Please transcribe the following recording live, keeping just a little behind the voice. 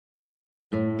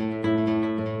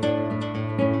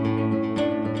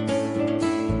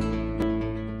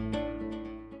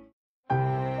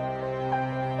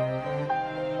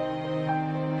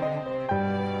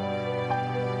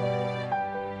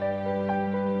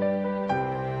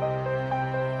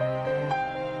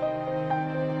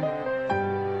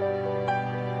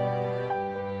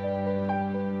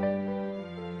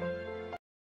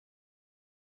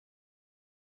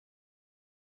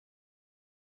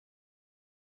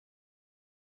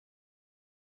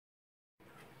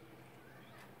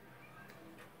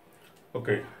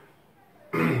Okay,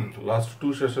 last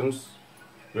two sessions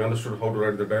we understood how to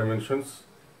write the dimensions.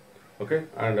 Okay,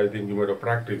 and I think you might have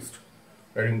practiced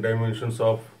writing dimensions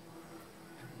of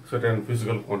certain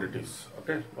physical quantities.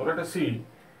 Okay, now let us see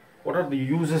what are the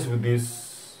uses with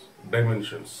these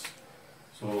dimensions.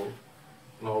 So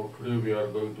now today we are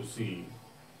going to see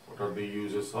what are the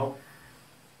uses of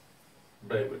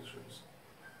dimensions.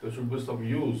 There should be some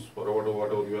use for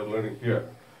whatever we are learning here.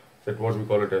 That's what we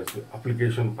call it as the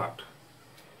application part.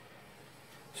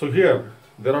 So here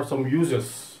there are some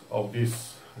uses of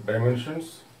these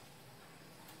dimensions.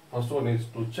 First one is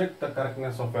to check the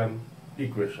correctness of an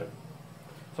equation.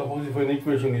 Suppose if an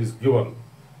equation is given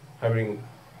having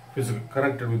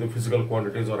connected with the physical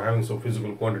quantities or having some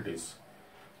physical quantities,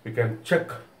 we can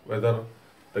check whether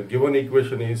the given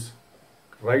equation is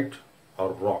right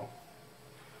or wrong.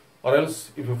 Or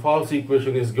else if a false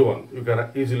equation is given, you can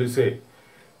easily say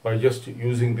by just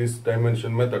using this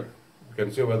dimension method, you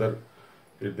can say whether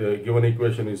the given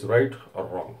equation is right or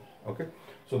wrong. Okay,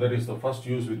 so that is the first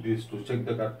use with this, to check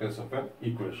the correctness of an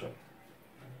equation.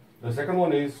 The second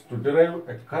one is to derive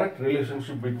a correct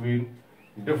relationship between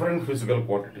different physical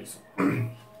quantities.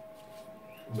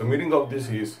 The meaning of this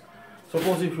is,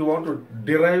 suppose if you want to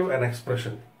derive an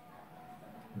expression,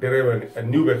 derive a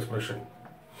new expression.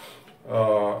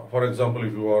 For example,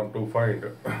 if you want to find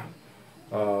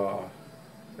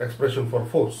expression for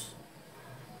force,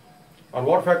 on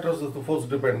what factors does the force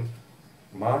depend?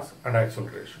 Mass and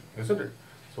acceleration, isn't it?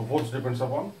 So force depends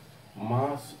upon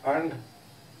mass and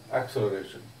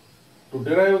acceleration. To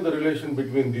derive the relation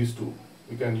between these two,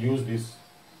 we can use this.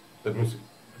 That means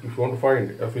if you want to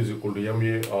find F is equal to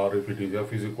ma, or if it is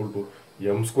F is equal to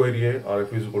m square a, or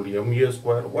F is equal to ma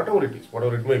square, whatever it is,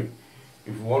 whatever it may be.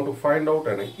 If you want to find out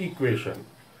an equation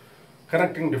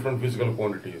connecting different physical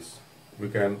quantities, we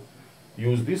can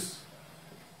use this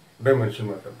dimension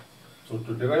method. So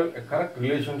to derive a correct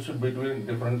relationship between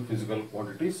different physical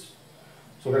quantities,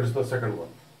 so that is the second one.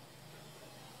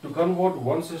 To convert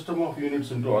one system of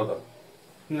units into other,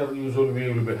 here usually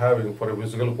we will be having, for a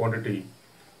physical quantity,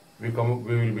 we will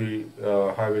be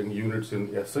having units in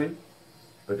SI,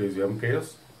 that is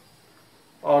MKS,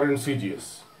 or in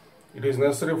CGS. It is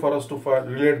necessary for us to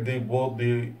relate both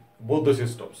the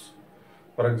systems.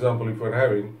 For example, if we are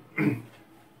having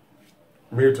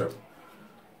meter,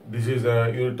 this is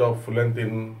a unit of length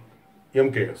in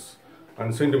MKS,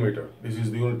 and centimeter, this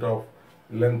is the unit of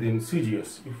length in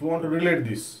CGS. If you want to relate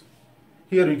this,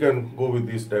 here you can go with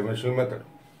this dimensional method.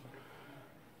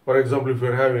 For example, if you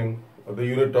are having the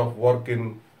unit of work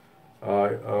in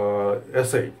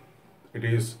SI, it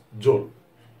is joule.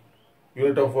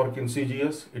 Unit of work in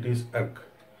CGS, it is erg.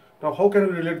 Now how can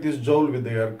we relate this joule with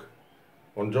the erg?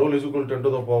 1 joule is equal to 10 to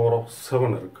the power of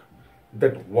 7 erg.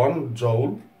 That 1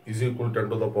 joule is equal to 10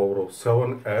 to the power of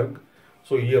 7 erg.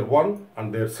 So here 1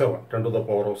 and there 7, 10 to the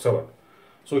power of 7.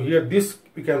 So here this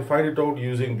we can find it out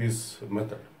using this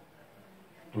method,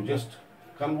 to just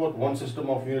convert one system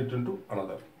of unit into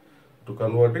another. To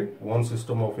converting one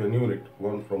system of a unit,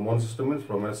 from one system means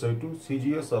from SI to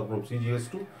CGS, or from CGS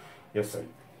to SI.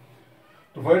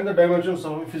 To find the dimensions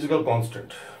of a physical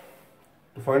constant.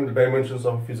 To find the dimensions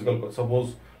of physical,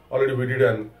 suppose already we did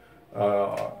an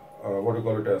what do you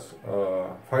call it as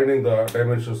finding the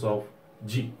dimensions of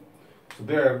G. So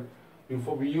there, if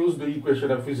we use the equation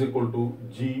F is equal to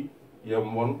G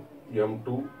m1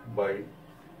 m2 by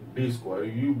d square,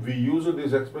 we used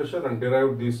this expression and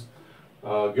derived this,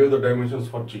 gave the dimensions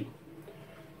for G.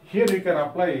 Here you can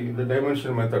apply the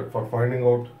dimension method for finding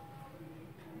out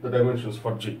the dimensions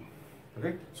for G.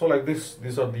 Okay, so like this,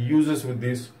 these are the uses with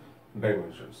these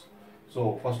dimensions.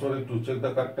 So first one is to check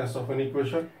the correctness of an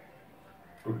equation,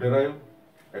 to derive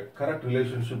a correct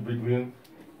relationship between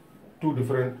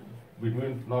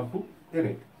not two,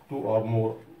 any, two or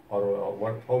more, or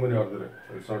what, how many are there?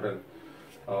 So it's not an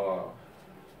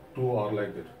two or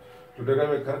like that. To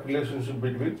derive a correct relationship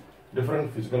between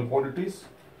different physical quantities,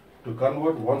 to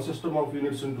convert one system of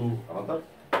units into another,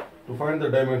 to find the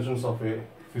dimensions of a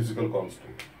physical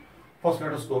constant. First,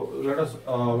 let us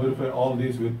verify all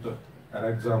these with an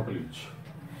example each.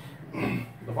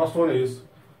 The first one is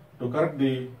to correct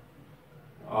to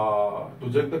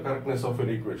check the correctness of an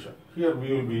equation. Here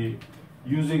we will be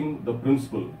using the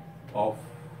principle of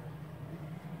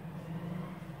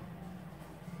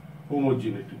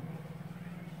homogeneity.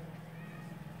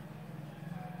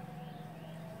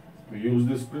 We use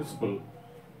this principle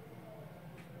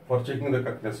for checking the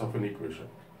correctness of an equation.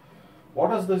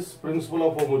 What does this principle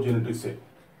of homogeneity say?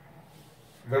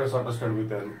 Let us understand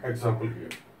with an example here.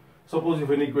 Suppose if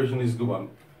an equation is given,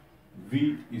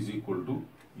 V is equal to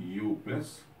U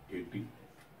plus AT.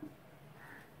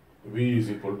 V is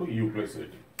equal to U plus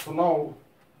AT. So now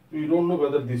you don't know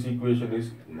whether this equation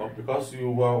is not, because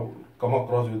you have come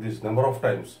across with this number of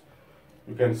times,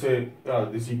 you can say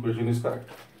this equation is correct.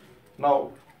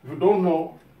 Now if you don't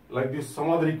know, like this, some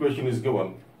other equation is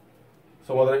given,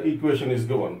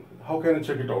 how can you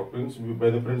check it out? Means by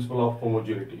the principle of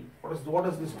homogeneity. What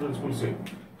does this principle say?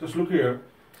 Just look here.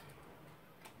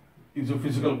 Is a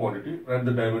physical quantity. Write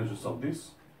the dimensions of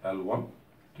this L1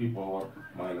 t power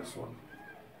minus 1.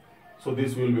 So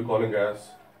this we will be calling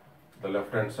as the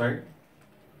left hand side,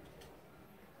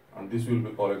 and this we will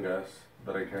be calling as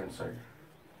the right hand side.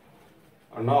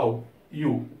 And now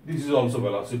U, this is also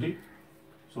velocity.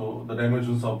 So the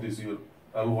dimensions of this is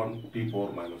L1 t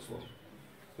power minus 1.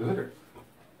 Isn't it?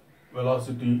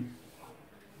 Velocity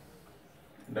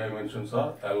dimensions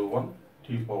are L1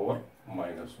 t power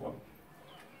minus 1.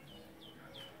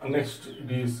 And next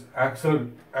it is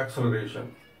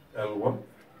acceleration L1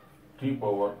 t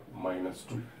power minus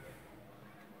 2.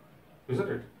 Isn't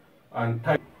it? And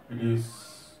time, it is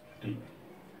t,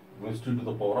 means t to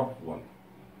the power of 1.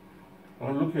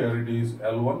 Now look here, it is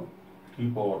L1 t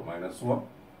power minus 1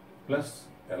 plus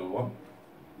L1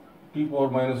 t power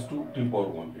minus 2 t power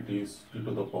 1. It is t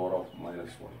to the power of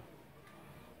minus 1.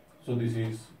 So this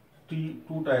is t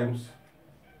 2 times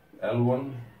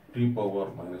L1 t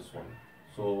power minus 1.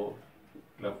 So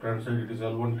left hand side it is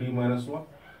L1 t minus 1.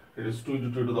 It is 2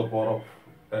 into 2 to the power of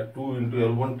 2 into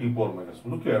L1 t power minus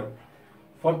 1. Look here,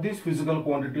 for this physical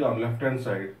quantity on left hand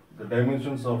side, the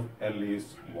dimensions of L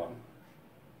is 1.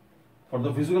 For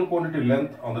the physical quantity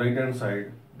length on the right hand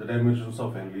side, the dimensions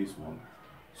of L is 1.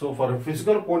 So for a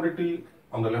physical quantity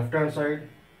on the left hand side,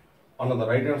 on the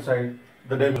right hand side,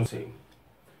 the dimension is same.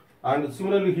 And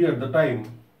similarly here, the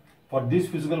time, for this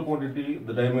physical quantity,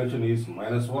 the dimension is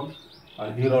minus 1,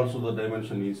 and here also the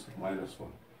dimension is minus 1.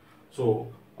 So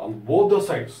on both the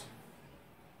sides,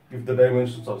 if the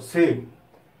dimensions are same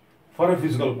for a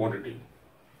physical quantity,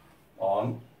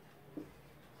 on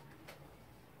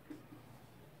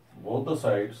both the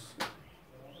sides,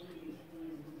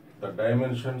 the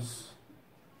dimensions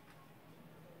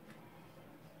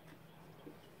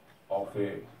of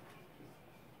a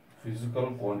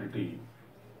physical quantity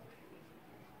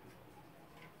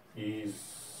is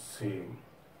same.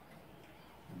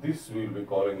 This we will be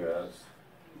calling as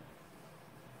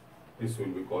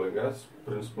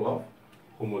principle of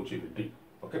homogeneity.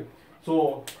 Okay.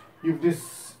 So if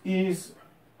this is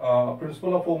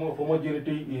principle of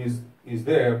homogeneity is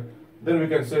there, then we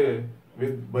can say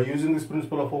by using this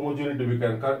principle of homogeneity we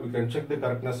can check the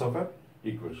correctness of an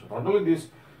equation. Not only this,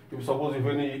 if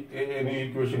any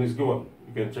equation is given,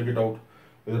 you can check it out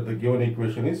whether the given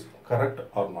equation is correct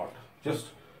or not, just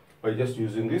by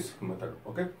using this method.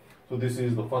 Okay. So this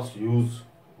is the first use,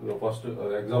 the first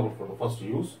example for the first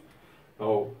use.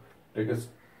 Now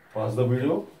pause the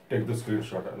video, take the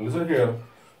screenshot, and listen here.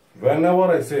 Whenever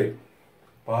I say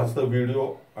pause the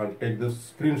video and take the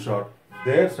screenshot,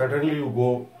 there certainly you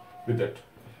go with it.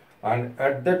 And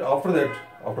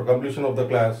after completion of the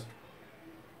class,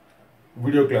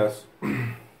 video class,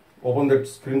 open that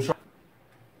screenshot.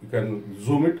 You can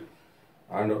zoom it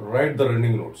and write the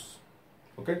running notes.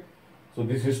 Okay. So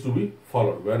this is to be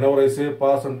followed. Whenever I say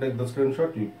pause and take the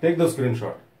screenshot, you take the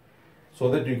screenshot so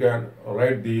that you can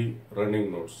write the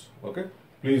running notes. Okay.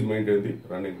 Please maintain the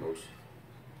running notes.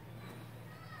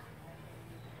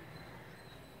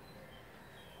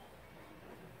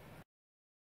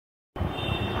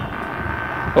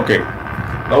 Okay.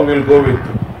 Now we will go with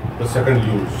the second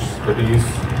use, that is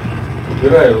to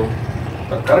derive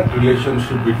the correct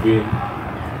relationship between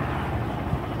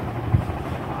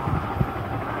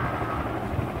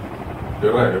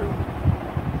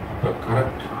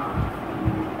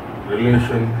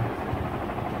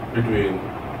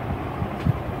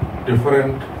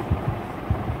different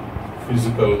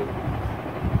physical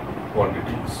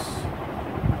quantities.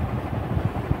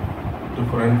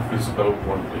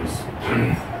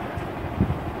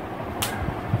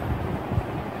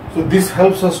 So this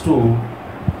helps us to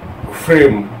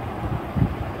frame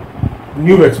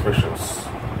new expressions.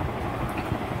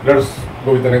 Let us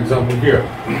go with an example here.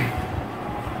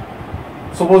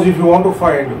 Suppose if you want to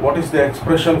find what is the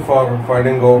expression for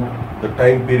finding out the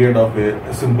time period of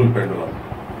a simple pendulum.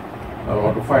 I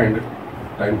want to find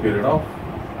time period of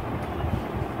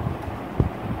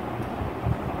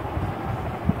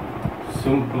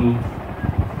simple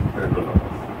pendulum.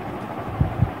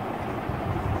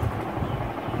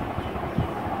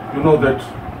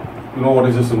 You know what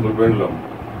is a simple pendulum.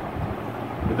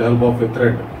 With the help of a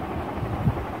thread,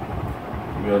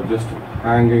 we are just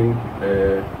hanging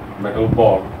a metal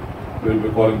ball. We will be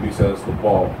calling this as the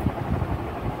bob.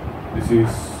 This is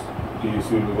this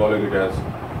will be calling it as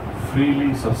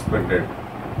freely suspended.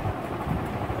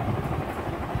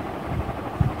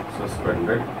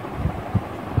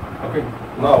 Okay,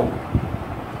 now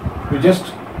we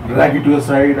just drag it to the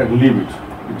side and leave it.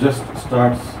 It just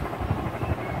starts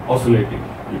oscillating.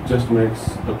 It just makes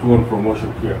the to and fro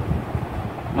motion here.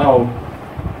 Now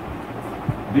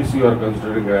this you are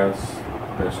considering as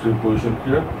the extreme position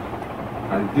here,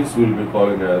 and this will be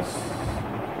calling as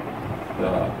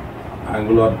the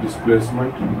angular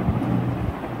displacement.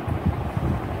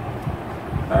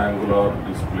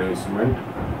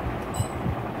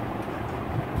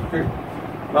 Okay.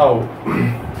 Now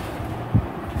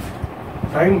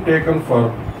time taken for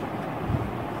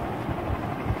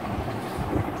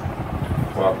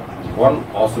one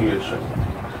oscillation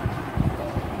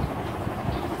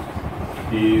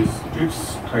is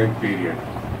its time period.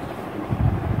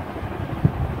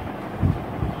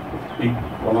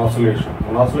 One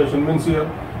oscillation means here,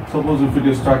 suppose if it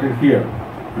is starting here,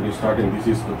 this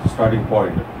is the starting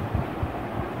point,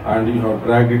 and you have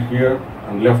dragged it here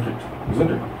and left it,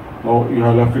 isn't it? Now you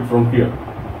have left it from here.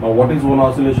 Now what is one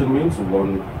oscillation means?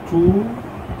 1, 2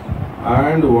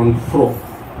 and 1 fro.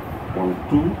 1,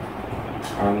 2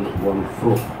 and 1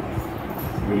 fro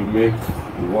will make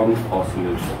one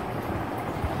oscillation.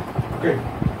 Okay.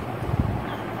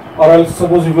 Or else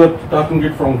suppose if we are taking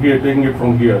it from here,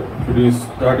 if it is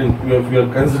starting, if we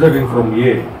are considering from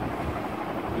A,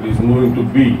 it is moving to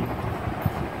B,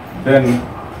 then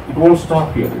it won't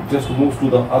stop here, it just moves to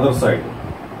the other side,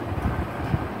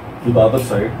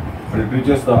 and it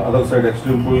reaches the other side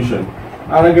extreme position,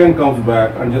 and again comes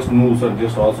back and just moves and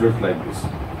just oscillates like this.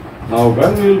 Now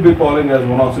when we will be calling as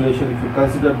one oscillation, if you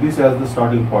consider this as the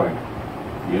starting point,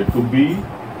 A to B,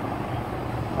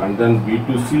 and then B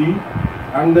to C,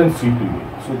 and then C to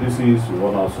A. So this is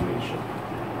one oscillation.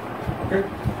 Okay.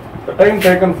 The time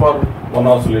taken for one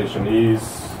oscillation is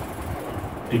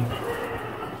T.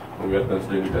 We are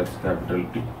considering it as capital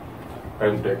T.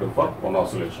 Time taken for one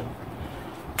oscillation.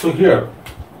 So here,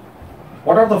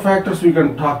 what are the factors we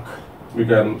can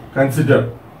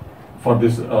consider for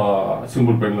this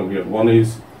simple pendulum here? One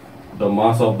is the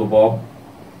mass of the bob,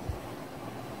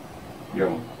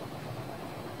 M,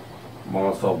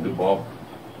 mass of the bob,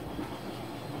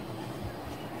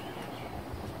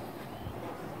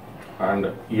 and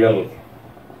L,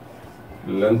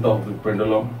 length of the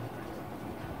pendulum,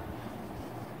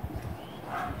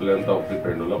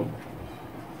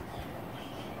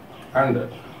 and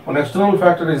one external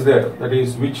factor is there, that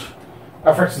is which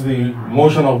affects the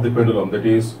motion of the pendulum, that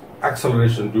is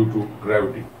acceleration due to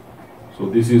gravity. So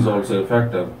this is also a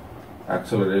factor,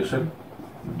 acceleration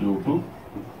due to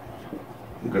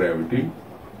gravity,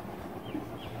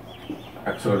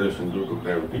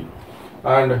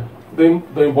 and the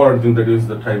important thing, that is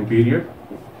the time period.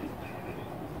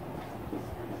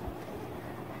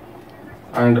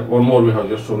 And one more we have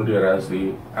just shown it here as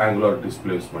the angular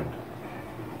displacement.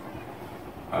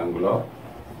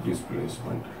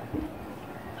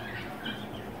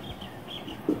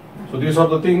 So these are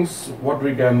the things what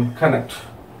we can connect,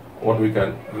 what we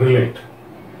can relate.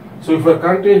 So if I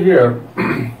continue here,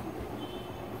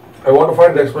 I want to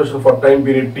find the expression for time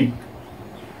period T.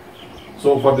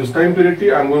 So for this time period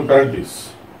T, I am going to connect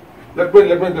this. Let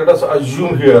us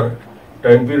assume here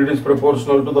time period is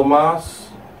proportional to the mass,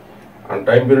 and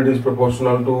time period is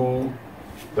proportional to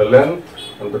the length,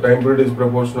 and the time period is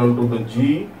proportional to the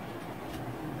G,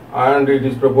 and it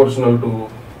is proportional to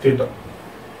theta.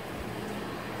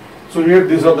 So here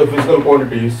these are the physical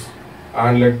quantities,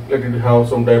 and let it have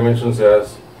some dimensions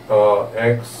as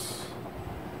x,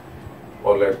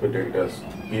 or let me take it as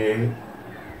A,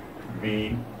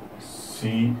 B,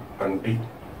 C and D.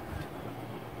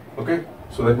 Okay,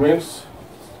 so that means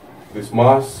this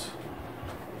mass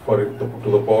for it to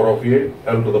the power of A,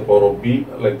 L to the power of B,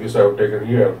 like this I have taken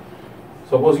here.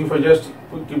 Suppose if I just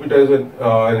keep it as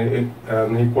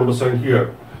an equal to sign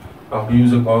here, I have to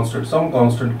use a constant, some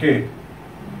constant K,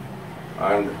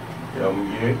 and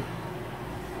MA,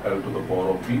 L to the power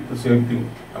of B, the same thing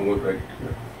I am going to write it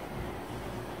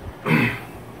here.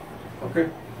 Okay,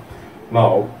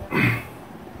 now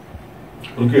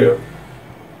look here,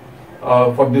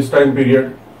 for this time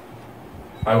period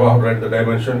I have to write the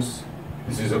dimensions.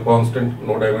 This is a constant,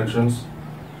 no dimensions,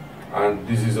 and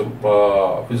this is a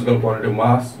physical quantity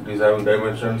mass, it is having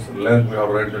dimensions. Length we have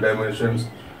to write the dimensions.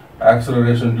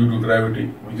 Acceleration due to gravity,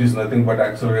 which is nothing but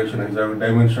acceleration, is having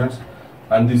dimensions,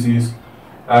 and this is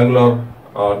angular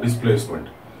displacement.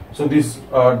 So this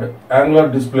angular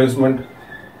displacement,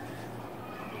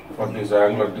 for this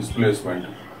angular displacement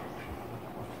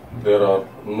there are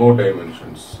no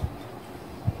dimensions.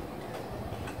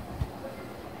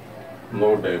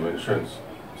 no dimensions.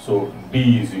 So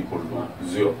D is equal to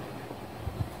 0.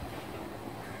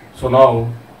 So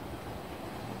now,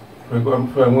 if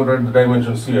I'm going to write the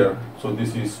dimensions here, so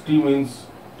this is T means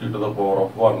T to the power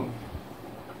of 1,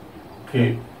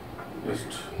 K, just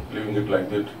leaving it like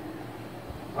that,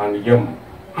 and M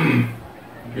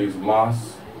is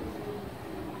mass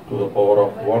to the power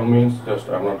of 1 means just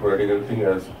I'm not writing anything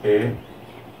as A,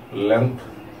 length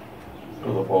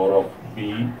to the power of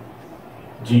B,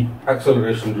 G,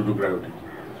 acceleration due to gravity.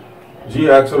 G,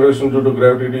 acceleration due to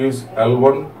gravity is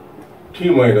L1 T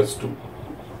minus 2.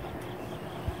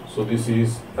 So this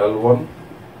is L1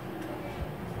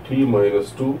 T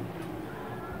minus 2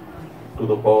 to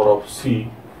the power of C,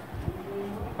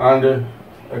 and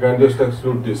I can just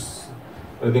exclude this,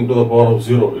 I think to the power of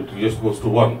 0, it just goes to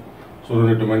 1, so we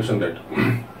need to mention that.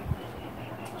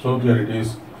 So here it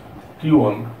is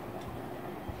T1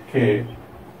 K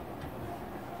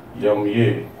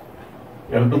MA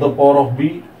L to the power of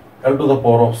B, L to the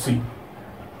power of C,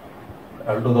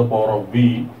 L to the power of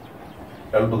B,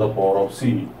 L to the power of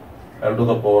C, L to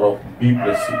the power of B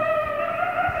plus C,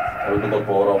 L to the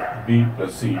power of B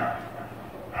plus C,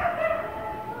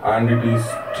 and it is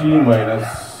T minus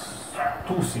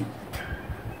 2C.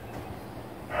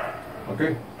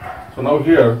 Okay, so now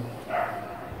here,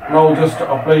 now just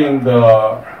applying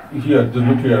the, here, just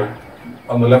look here,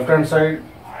 on the left hand side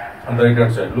and the right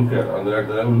hand side, look here, on the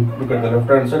look at the left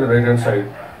hand side and right hand side.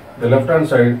 The left hand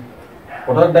side,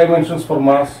 what are the dimensions for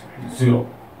mass? 0.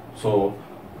 So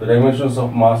the dimensions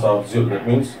of mass are 0, that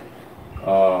means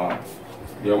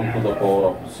m to the power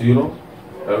of 0,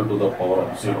 L to the power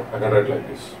of 0. I can write like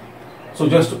this. So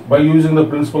just by using the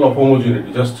principle of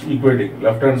homogeneity, just equating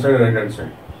left hand side and right hand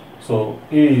side. So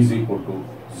A is equal to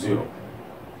 0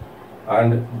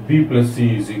 and B plus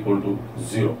C is equal to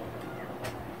 0.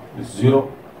 This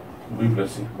 0, B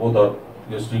plus C, both are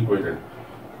just equated,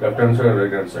 left hand side and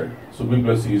right hand side. So B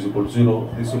plus C is equal to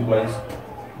 0. This implies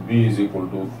B is equal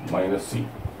to minus C,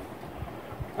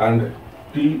 and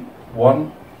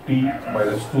T1 T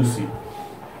minus 2C.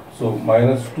 So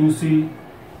minus 2C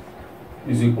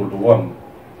is equal to 1.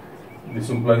 This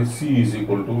implies C is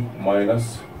equal to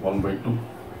minus 1 by 2.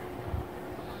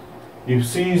 If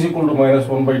C is equal to minus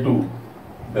 1 by 2,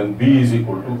 then B is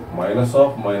equal to minus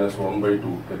of minus 1 by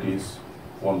 2, that is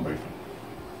 1 by 2.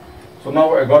 So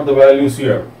now I got the values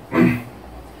here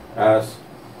as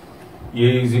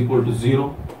A is equal to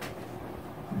 0,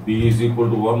 B is equal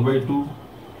to 1 by 2,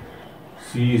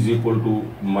 C is equal to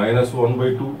minus 1 by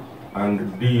 2,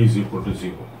 and D is equal to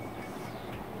 0.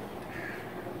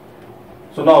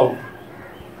 So now,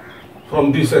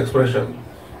 from this expression,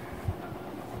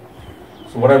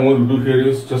 so what I'm going to do here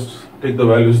is just take the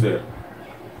values there.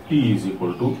 T is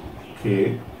equal to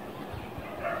K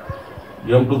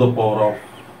m to the power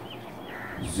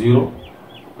of 0,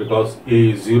 because A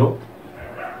is 0,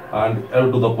 and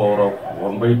L to the power of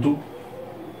 1 by 2,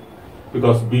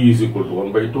 because B is equal to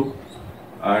 1 by 2,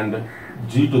 and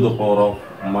G to the power of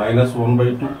minus 1 by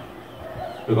 2,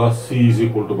 because C is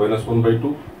equal to minus 1 by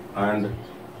 2, and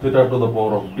theta to the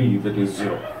power of D, that is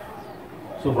 0.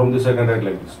 So from this I can write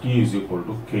like this: T is equal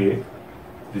to K,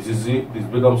 this is this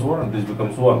becomes 1 and this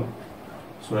becomes 1.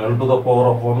 So L to the power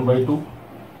of 1 by 2,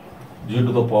 G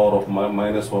to the power of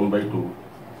minus 1 by 2.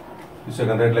 This I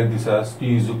can write like this as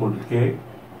T is equal to K,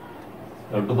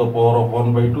 L to the power of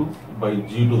 1 by 2 by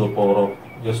G to the power of,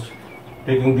 just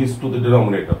taking this to the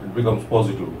denominator, it becomes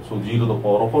positive. So G to the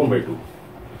power of 1 by 2.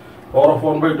 Power of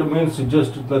 1 by 2 means it's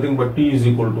just nothing but T is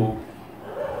equal to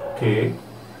K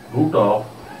root of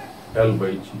L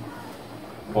by G.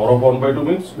 Power of 1 by 2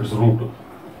 means it's root.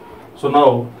 So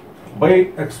now, by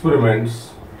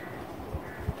experiments,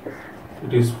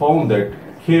 it is found that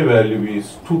K value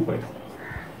is 2 pi.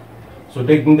 So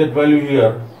taking that value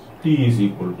here, T is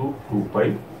equal to 2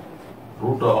 pi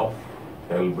root of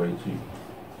L by G.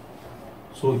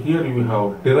 So here you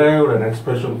have derived an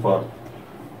expression for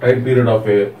time period of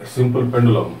a simple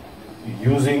pendulum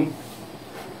using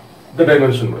the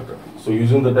dimension method. So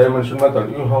using the dimension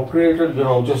method, you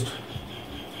have just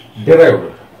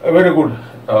derived a very good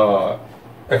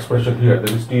expression here,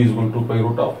 that is T is equal to 2 pi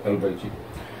root of L by G.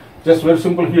 Just very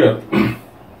simple here.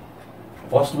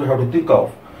 First we have to think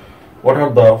of what are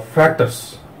the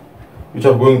factors which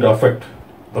are going to affect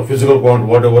the physical quantity,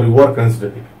 whatever you are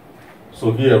considering.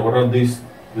 So here, what are these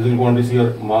physical quantities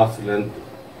here? Mass, length,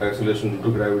 acceleration due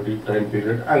to gravity, time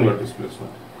period, angular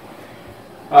displacement.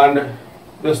 And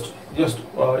just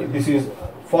this is,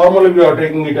 formally we are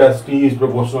taking it as T is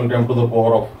proportional to m to the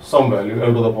power of some value,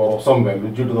 L to the power of some value,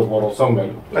 G to the power of some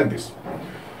value, like this.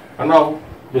 And now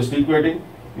just equating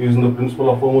using the principle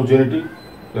of homogeneity,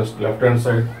 just left hand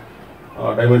side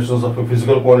dimensions of a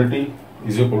physical quantity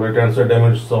is equal to right hand side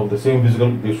dimensions of the same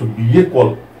physical, they should be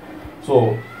equal.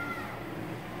 So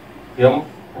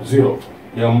M0,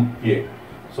 MA.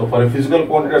 So for a physical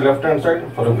quantity on left hand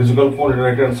side, for a physical quantity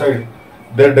right hand side,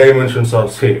 their dimensions are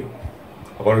same.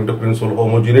 According to principle of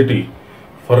homogeneity,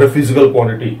 for a physical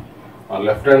quantity on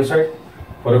left hand side,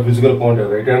 for a physical quantity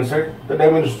on right hand side, the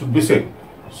dimensions should be same.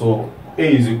 So A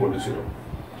is equal to 0.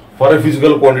 For a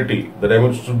physical quantity, the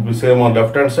dimensions should be same on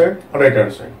left hand side and right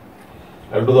hand side.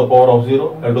 L to the power of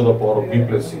 0, L to the power of B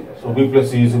plus C. So B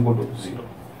plus C is equal to 0.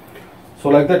 So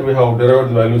like that we have derived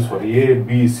the values for A,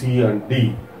 B, C and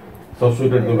D,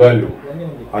 substituted the value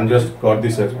and just got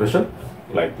this expression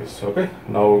like this. Okay.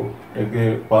 Now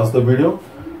pause the video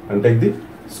and take the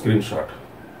screenshot.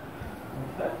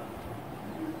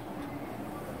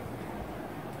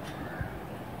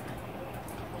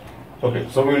 Okay,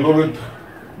 so we'll go with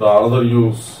the other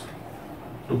use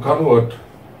to convert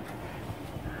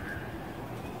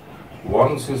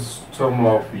one system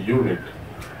of unit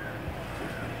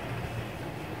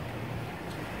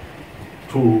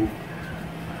to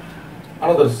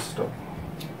another system.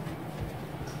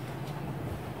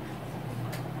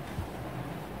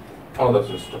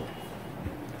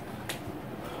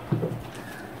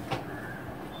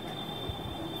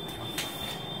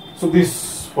 So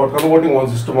this, for converting one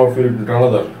system of unit into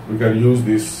another, we can use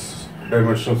this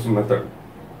dimensions method.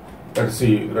 Let's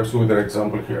go with an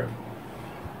example here.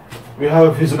 We have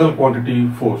a physical quantity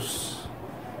force,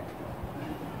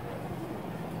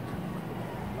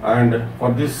 and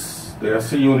for this the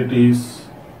SI unit is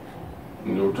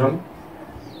Newton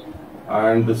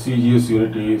and the CGS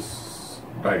unit is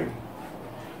dyne.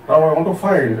 Now I want to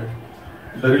find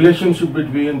the relationship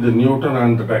between the Newton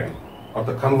and the dyne, or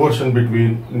the conversion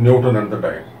between Newton and the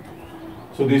dyne.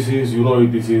 So this is,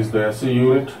 this is the SI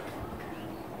unit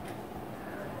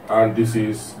and this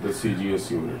is the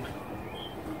CGS unit.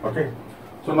 Okay.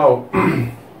 So now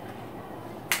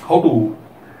how to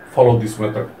follow this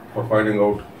method for finding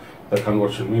out the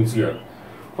conversion means here.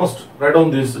 First, write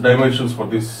down these dimensions for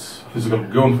this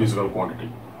given physical quantity.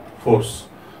 Force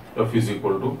F is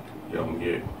equal to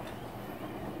MA.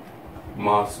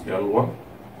 Mass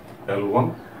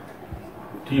L1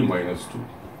 T minus 2.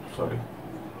 Sorry,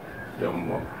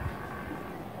 M1.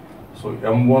 So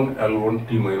M1, L1,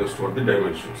 T minus 2 are the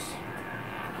dimensions.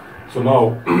 So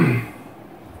now,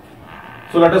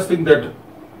 so let us think that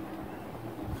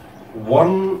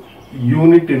 1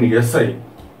 unit in SI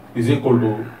is equal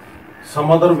to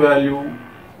some other value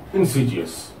in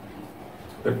CGS.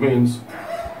 That means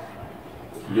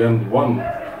N1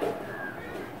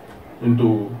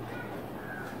 into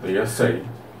the SI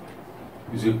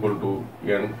is equal to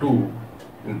N2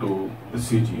 into the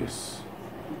CGS.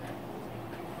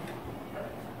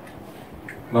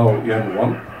 Now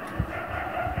N1,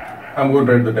 I'm going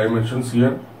to write the dimensions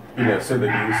here in SI,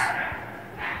 that is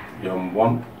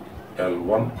M1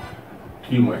 L1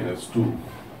 T minus 2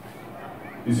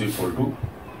 is equal to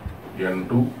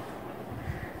N2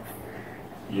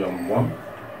 M1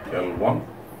 L1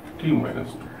 T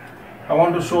minus 2. I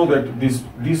want to show that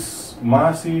this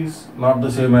mass is not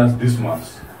the same as this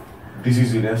mass. This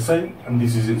is in SI and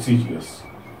this is in CGS.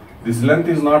 This length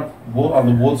is not on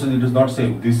the both sides, it is not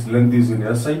same. This length is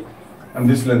in SI and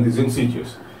this length is in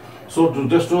CGS. So to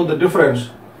just know the difference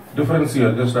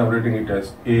here, just I'm writing it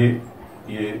as A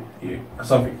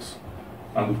suffix,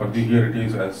 and for the here it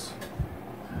is as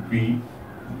B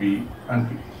and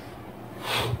B.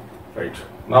 Right.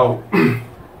 Now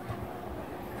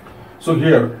so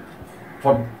here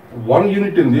for 1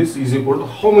 unit in this is equal to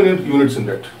how many units in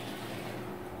that?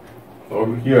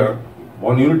 Over here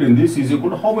 1 unit in this is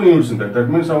equal to how many units in that? That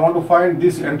means I want to find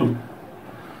this N2.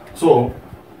 So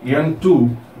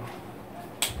N2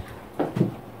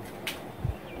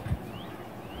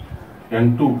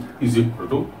 is equal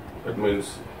to, that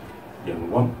means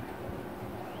N1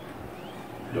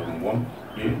 A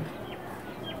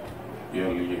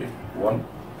LA1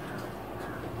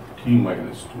 T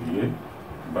minus 2A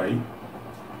by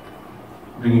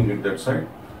bringing it that side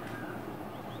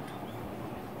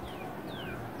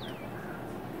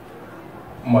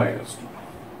minus 2.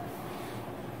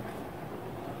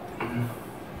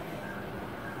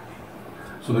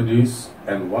 So that is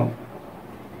N1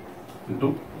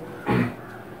 into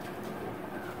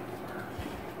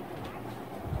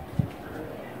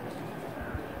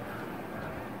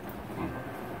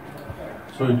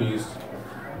so it is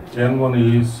N1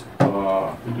 is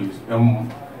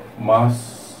M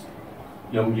mass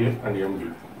MA and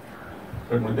MB.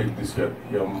 Let me take this here,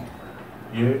 MA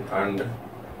and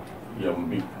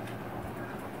MB.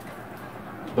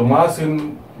 The mass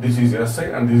in this is SI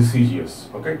and this is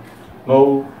CGS. Okay.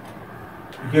 Now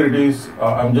here it is,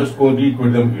 I'm just going to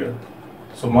equate them here.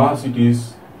 So mass, it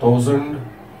is 1000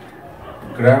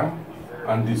 gram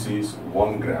and this is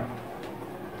 1 gram.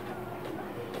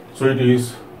 So it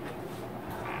is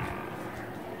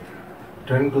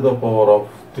 10 to the power of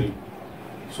 3.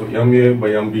 So MA by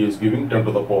MB is giving 10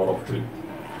 to the power of 3.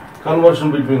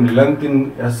 Conversion between length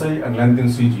in SI and length in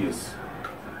CGS.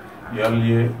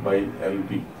 LA by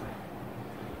LB.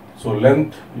 So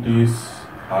length, it is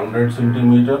 100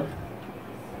 centimeter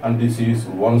and this is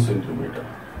 1 centimeter.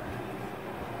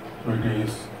 So it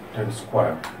is 10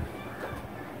 square.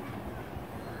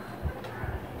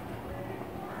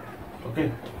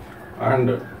 Okay,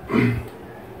 and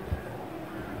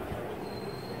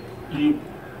T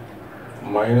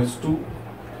minus 2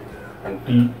 and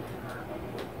T,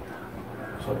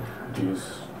 sorry, it is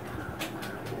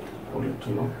only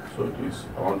T, no? So it is,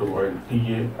 I want to write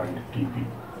TA and TP.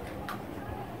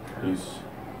 It is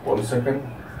 1 second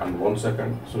and 1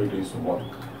 second, so it is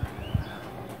 1.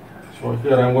 So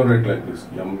here I am going to write like this,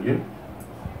 MA,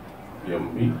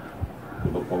 MB to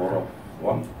the power of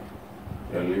 1,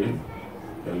 LA,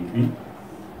 LB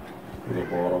to the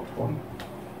power of 1,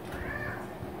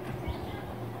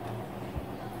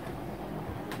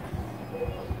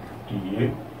 TA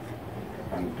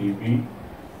and TB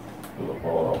to the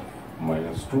power of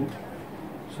minus 2.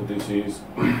 So this is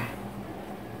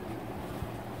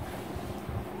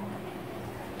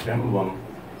M1,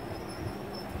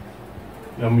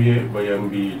 MA by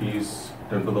MB, it is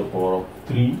 10 to the power of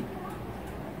 3,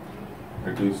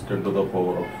 it is 10 to the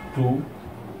power of 2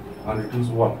 and it is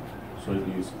 1. So it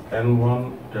is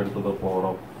N1 10 to the power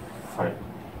of 5.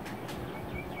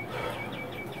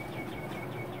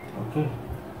 Okay.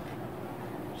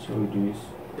 So it is,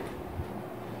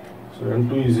 so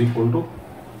N2 is equal to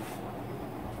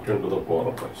 10 to the power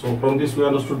of 5. So from this we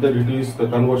understood that it is the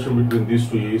conversion between these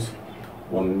two is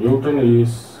 1 Newton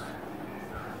is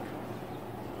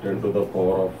 10 to the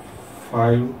power of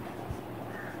 5.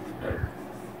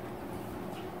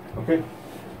 Okay.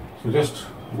 So just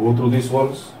go through these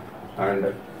ones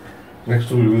and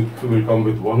next we will come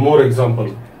with one more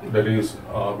example, that is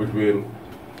between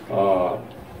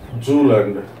Joule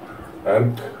and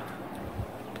erg.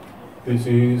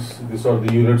 These are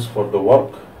the units for the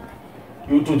work.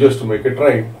 You two just make a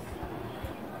try.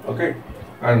 Okay,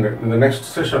 and in the next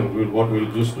session what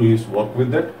we'll just do is work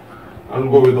with that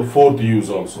and go with the fourth use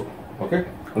also. Okay,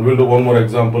 and we'll do one more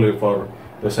example for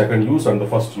the second use and the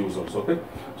first use also. Okay,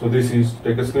 so this is,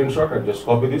 take a screenshot and just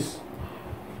copy this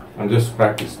and just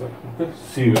practice that. Okay,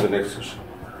 see you in the next session.